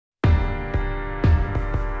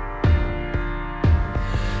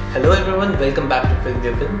Hello everyone, welcome back to Film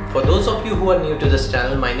Your Film. For those of you who are new to this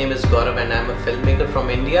channel, my name is Gaurav and I am a filmmaker from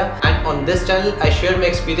India. And on this channel, I share my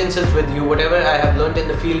experiences with you, whatever I have learned in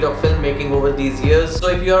the field of filmmaking over these years. So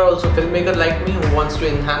if you are also a filmmaker like me who wants to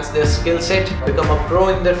enhance their skill set, become a pro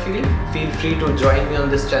in their field, feel free to join me on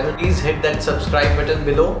this channel. Please hit that subscribe button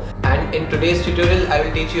below. And in today's tutorial, I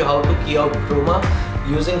will teach you how to key out chroma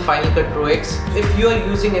using Final Cut Pro X. If you are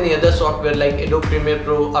using any other software like Adobe Premiere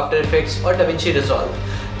Pro, After Effects or DaVinci Resolve,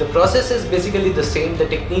 the process is basically the same, the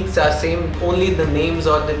techniques are same, only the names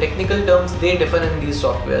or the technical terms they differ in these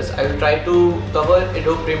softwares. I will try to cover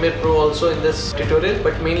Adobe Premiere Pro also in this tutorial,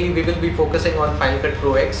 but mainly we will be focusing on Final Cut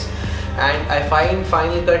Pro X. And I find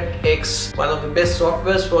Final Cut X one of the best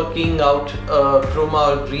softwares for keying out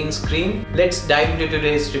chroma or green screen. Let's dive into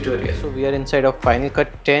today's tutorial. So we are inside of Final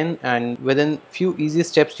Cut 10, and within few easy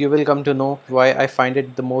steps you will come to know why I find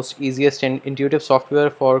it the most easiest and intuitive software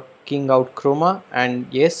for keying out chroma, and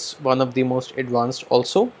yes, one of the most advanced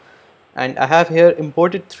also. And I have here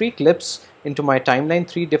imported 3 clips into my timeline,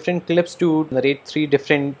 3 different clips to narrate 3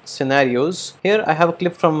 different scenarios. Here I have a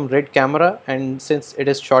clip from Red Camera, and since it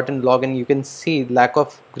is shot in log and you can see lack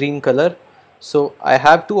of green color, so I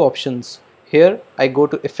have 2 options. Here I go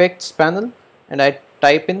to Effects panel and I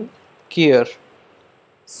type in Keyer,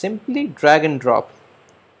 simply drag and drop,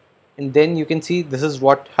 and then you can see this is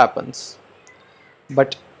what happens.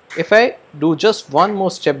 But if I do just one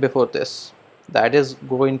more step before this, that is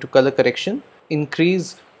go into color correction,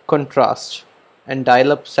 increase contrast and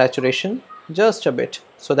dial up saturation just a bit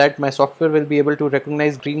so that my software will be able to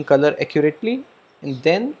recognize green color accurately, and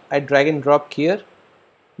then I drag and drop Keyer,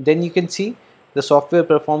 then you can see the software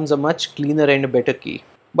performs a much cleaner and a better key.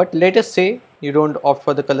 But let us say you don't opt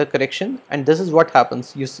for the color correction, and this is what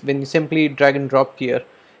happens when you simply drag and drop Keyer.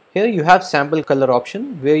 Here you have sample color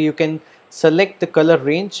option where you can select the color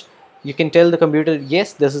range. You can tell the computer,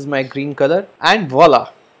 yes, this is my green color, and voila,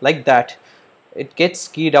 like that it gets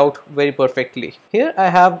keyed out very perfectly. Here I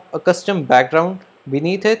have a custom background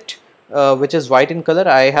beneath it which is white in color.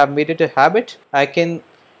 I have made it a habit. I can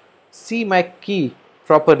see my key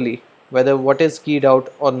properly, whether what is keyed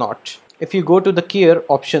out or not. If you go to the Keyer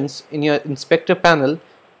options in your inspector panel,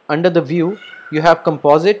 under the view you have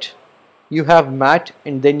composite, you have matte,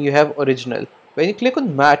 and then you have original. When you click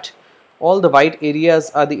on matte, all the white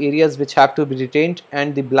areas are the areas which have to be retained,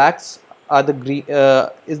 and the blacks are the green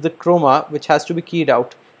is the chroma which has to be keyed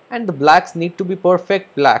out, and the blacks need to be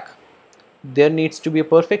perfect black. There needs to be a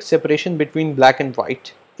perfect separation between black and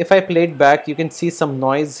white. If I play it back, you can see some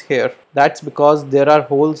noise here. That's because there are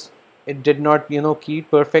holes. It did not keyed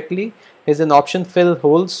perfectly. Here's an option, fill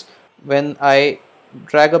holes. When I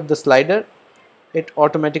drag up the slider, it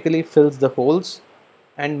automatically fills the holes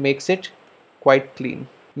and makes it quite clean.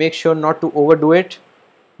 Make sure not to overdo it,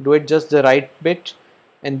 do it just the right bit,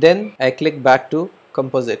 and then I click back to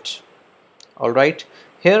composite. Alright,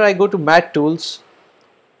 here I go to matte tools,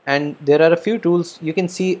 and there are a few tools. You can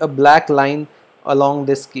see a black line along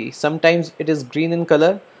this key. Sometimes it is green in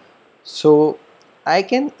color, so I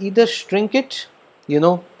can either shrink it,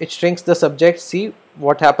 it shrinks the subject. See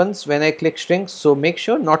what happens when I click shrink. So make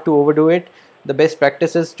sure not to overdo it. The best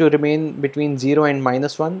practice is to remain between 0 and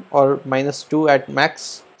 -1 or -2 at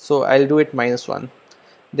max. So I'll do it -1.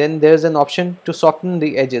 Then there's an option to soften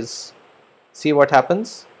the edges. See what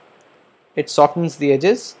happens? It softens the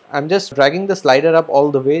edges. I'm just dragging the slider up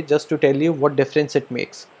all the way just to tell you what difference it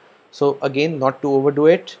makes. So again, not to overdo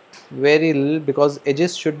it, very little, because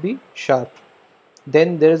edges should be sharp.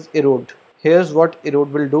 Then there's erode. Here's what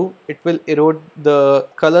erode will do. It will erode the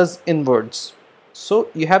colors inwards. So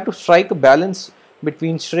you have to strike a balance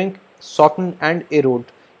between shrink, soften and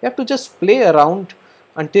erode. You have to just play around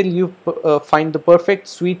until you find the perfect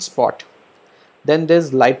sweet spot. Then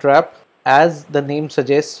there's light wrap. As the name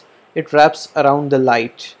suggests, it wraps around the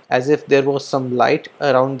light as if there was some light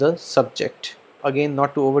around the subject. Again,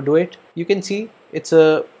 not to overdo it. You can see it's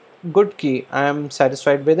a good key. I am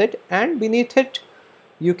satisfied with it, and beneath it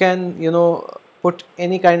you can put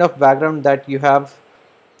any kind of background that you have.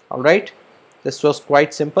 Alright, this was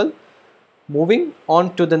quite simple. Moving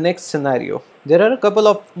on to the next scenario. There are a couple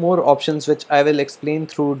of more options which I will explain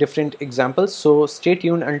through different examples, so stay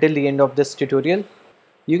tuned until the end of this tutorial.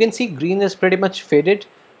 You can see green is pretty much faded.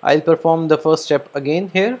 I'll perform the first step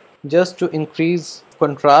again here. Just to increase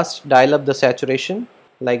contrast, dial up the saturation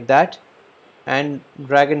like that and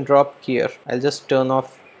drag and drop here. I'll just turn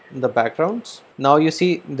off the backgrounds. Now you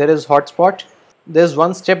see there is hotspot. There's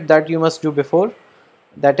one step that you must do before,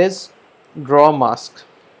 that is draw mask.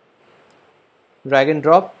 Drag and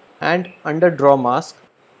drop, and under draw mask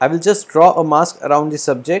I will just draw a mask around the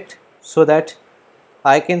subject so that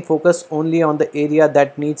I can focus only on the area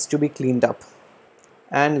that needs to be cleaned up,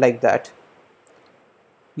 and like that.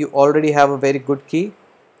 You already have a very good key.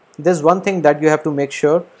 There's one thing that you have to make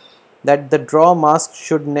sure, that the draw mask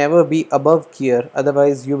should never be above keyer,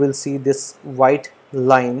 otherwise you will see this white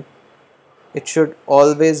line. It should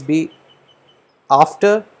always be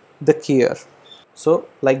after the keyer. So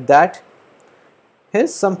like that.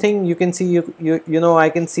 Here's something you can see. You know, I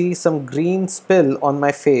can see some green spill on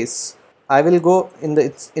my face. I will go in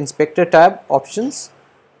the inspector tab, options,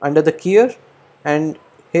 under the keyer, and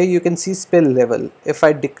here you can see spill level. If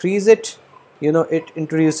I decrease it, you know, it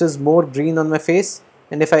introduces more green on my face,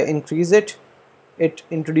 and if I increase it, it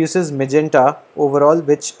introduces magenta overall,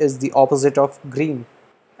 which is the opposite of green,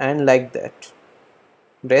 and like that.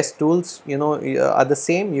 Rest tools, you know, are the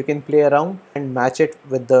same. You can play around and match it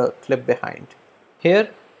with the clip behind.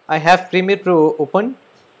 Here I have Premiere Pro open.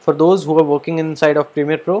 For those who are working inside of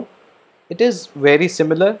Premiere Pro, it is very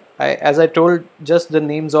similar. As I told, just the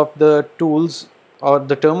names of the tools or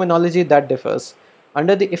the terminology that differs.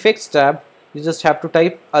 Under the effects tab, you just have to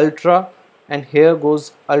type ultra, and here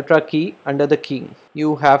goes ultra key under the key.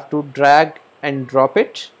 You have to drag and drop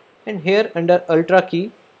it, and here under ultra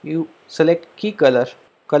key you select key color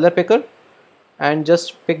picker, and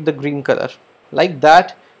just pick the green color. Like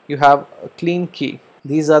that, you have a clean key.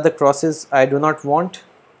 These are the crosses I do not want.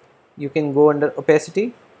 You can go under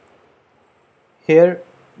opacity. Here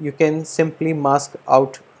you can simply mask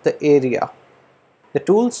out the area. The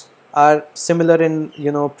tools are similar in,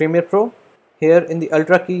 you know, Premiere Pro. Here in the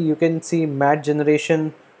ultra key you can see matte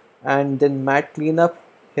generation and then matte cleanup.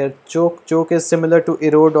 Here choke is similar to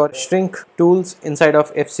erode or shrink tools inside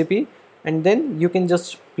of FCP, and then you can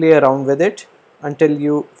just play around with it until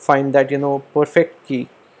you find that, you know, perfect key.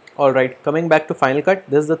 Alright, coming back to Final Cut,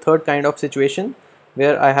 this is the third kind of situation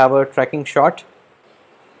where I have a tracking shot.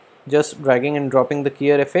 Just dragging and dropping the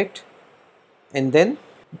keyer effect, and then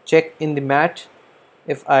check in the matte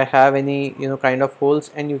if I have any, you know, kind of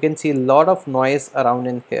holes, and you can see a lot of noise around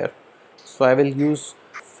in here. So I will use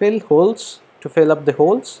fill holes to fill up the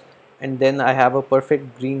holes, and then I have a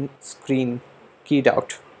perfect green screen keyed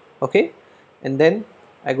out. Okay, and then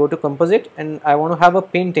I go to composite and I want to have a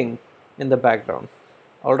painting in the background.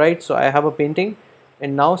 Alright, so I have a painting,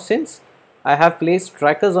 and now since I have placed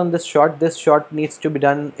trackers on this shot needs to be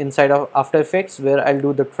done inside of After Effects, where I'll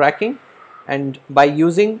do the tracking, and by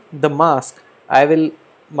using the mask I will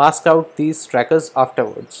mask out these trackers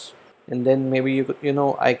afterwards. And then maybe you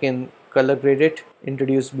know, I can color grade it,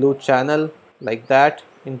 introduce blue channel like that,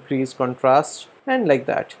 increase contrast, and like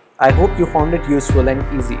that. I hope you found it useful and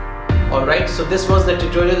easy. Alright, so this was the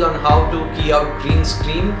tutorial on how to key out green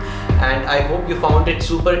screen, and I hope you found it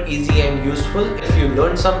super easy and useful. If you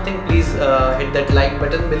learned something, please hit that like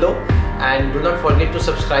button below, and do not forget to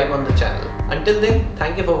subscribe on the channel. Until then,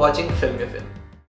 thank you for watching Film Your Film.